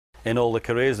in all the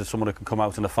careers of someone who can come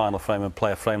out in the final frame and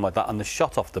play a frame like that, and the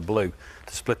shot off the blue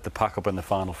to split the pack up in the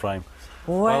final frame.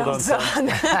 Well done.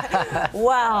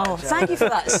 Wow. Thank you for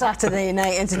that Saturday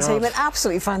night entertainment.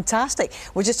 Absolutely fantastic.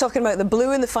 We're just talking about the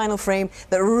blue in the final frame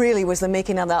that really was the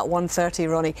making of that 130,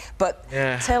 Ronnie. But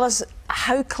tell us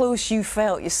how close you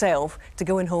felt yourself to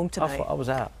going home tonight. I thought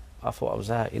I was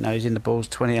out. You know, he's in the balls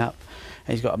 20 up.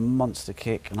 And he's got a monster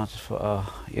kick, and I just thought,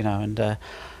 oh, you know, and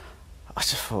I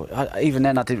just thought, even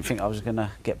then I didn't think I was going to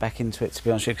get back into it, to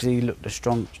be honest with you, because he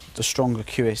looked the stronger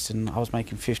cutest, and I was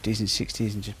making 50s and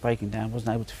 60s and just breaking down.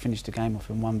 Wasn't able to finish the game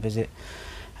off in one visit.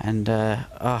 And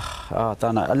I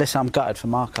don't know. Listen, I'm gutted for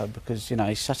Marco, because, you know,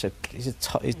 he's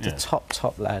the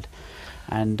top lad.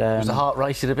 And was the heart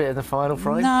racing a bit in the final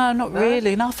frame? No, not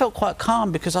really. No, I felt quite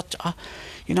calm, because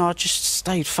you know, I just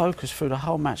stayed focused through the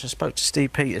whole match. I spoke to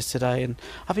Steve Peters today, and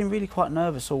I've been really quite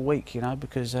nervous all week, you know,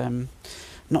 because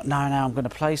not knowing how I'm going to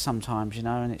play sometimes, you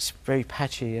know, and it's very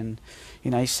patchy, and,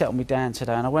 you know, he settled me down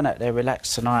today, and I went out there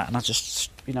relaxed tonight, and I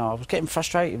just, you know, I was getting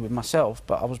frustrated with myself,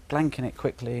 but I was blanking it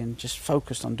quickly and just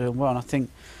focused on doing well. And I think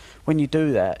when you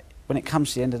do that, when it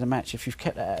comes to the end of the match, if you've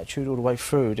kept that attitude all the way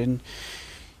through, then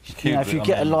you know, if you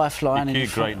get a lifeline, you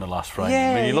queued great in the last frame.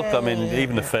 I mean, you looked at me,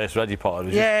 even the first Reggie Potter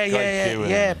was just great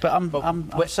queuing. But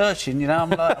I'm searching, you know. I'm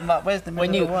like, where's the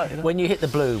middle of the white, you know? When you hit the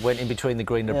blue, went in between the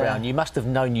green and the brown, you must have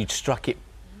known you'd struck it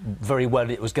very well.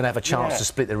 It was going to have a chance to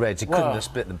split the reds. It couldn't have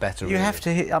split them better. You have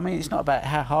to hit. I mean, it's not about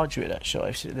how hard you hit that shot.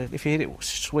 If you hit it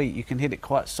sweet, you can hit it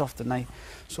quite soft, and they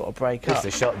sort of break up. It's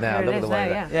the shot now. Look at the way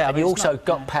that. And you also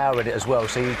got power in it as well,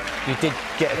 so you did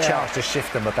get a chance to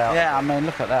shift them about. Yeah, I mean,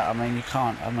 look at that. I mean, you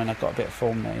can't. I mean, I've got a bit of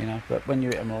form there, you know. But when you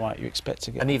hit them all right, you expect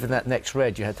to get. And even that next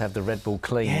red, you had to have the red ball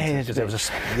clean. Yeah,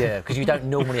 because you don't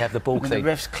normally have the ball clean. The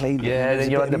refs cleaned it. Yeah, then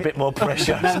you're under a bit more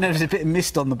pressure. And there was a bit of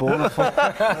mist on the ball. I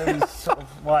thought, he sort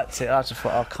of wiped it. I just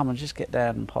thought, oh, come on, just get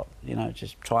down and pot. You know,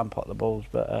 just try and pot the balls.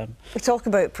 But we talk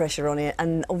about pressure on it,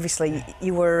 and obviously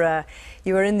you were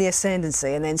in the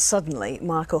ascendancy, and then suddenly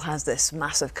Marco has this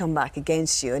massive comeback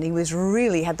against you, and he was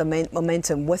really had the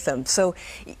momentum with him. So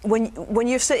when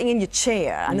you're sitting in your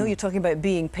chair, I know you're talking about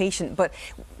being patient, but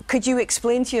could you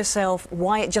explain to yourself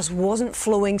why it just wasn't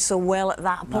flowing so well at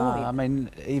that point? No, I mean,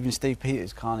 even Steve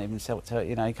Peters can't even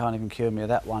you know, he can't even cure me of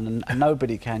that one, and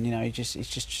nobody can. You know, he's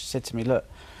just said to me, look,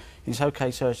 it's okay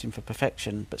searching for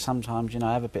perfection, but sometimes, you know,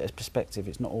 have a bit of perspective.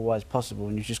 It's not always possible,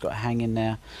 and you've just got to hang in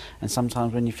there. And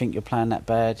sometimes when you think you're playing that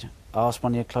bad, ask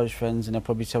one of your close friends and they'll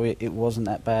probably tell you it wasn't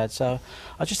that bad. So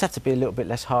I just have to be a little bit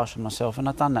less harsh on myself, and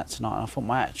I've done that tonight. And I thought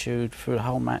my attitude through the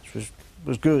whole match was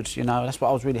good, you know. That's what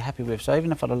I was really happy with. So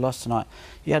even if I'd have lost tonight,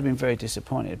 yeah, I'd been very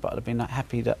disappointed, but I'd have been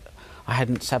happy that I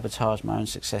hadn't sabotaged my own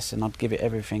success, and I'd give it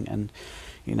everything. And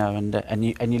you know, and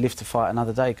you live to fight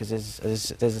another day, because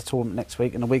there's a tournament next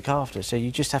week and the week after. So you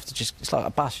just have to it's like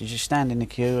a bus. You just stand in the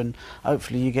queue, and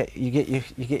hopefully you get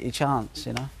your chance,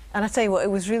 you know. And I tell you what, it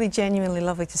was really genuinely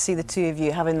lovely to see the two of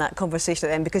you having that conversation at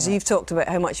the end, because you've talked about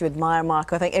how much you admire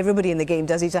Marco. I think everybody in the game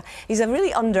does. He's a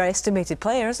really underestimated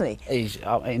player, isn't he? He's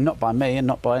not by me and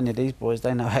not by any of these boys.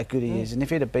 They know how good he is. And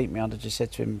if he'd have beat me, I'd have just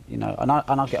said to him, you know, and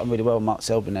I get on really well with Mark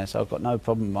Selby there, so I've got no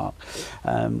problem with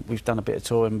Mark. We've done a bit of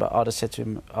touring, but I'd have said to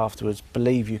him afterwards,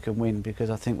 believe you can win, because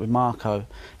I think with Marco,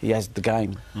 he has the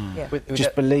game.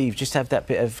 Just believe, just have that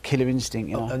bit of killer instinct,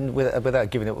 you know. And without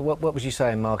giving it, what was you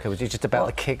saying, Marco? Was it just about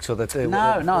the kicks or the...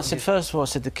 No, I said, first of all, I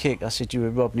said the kick. I said, you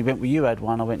were robbed. And he went, well, you had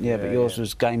one. I went, yeah, but yours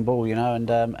was game ball, you know. And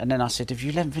then I said, have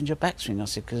you lengthened your backswing? I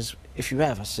said, because if you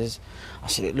have, I said,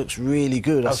 it looks really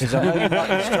good. I said, I know you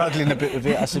might be struggling a bit with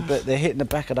it. I said, but they're hitting the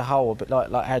back of the hole a bit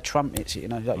like how Trump hits it, you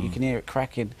know, like you can hear it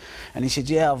cracking. And he said,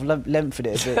 yeah, I've lengthened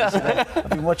it a bit. I said, I've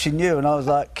been watching you, and I was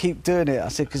like, keep doing it. I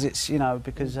said, because it's, you know,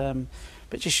 because...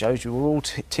 But it just shows you we're all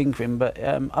tinkering. But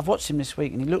I've watched him this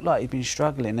week, and he looked like he'd been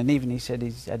struggling. And even he said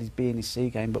he's had his B in his C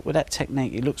game. But with that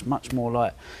technique, he looks much more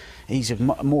like he's a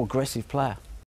more aggressive player.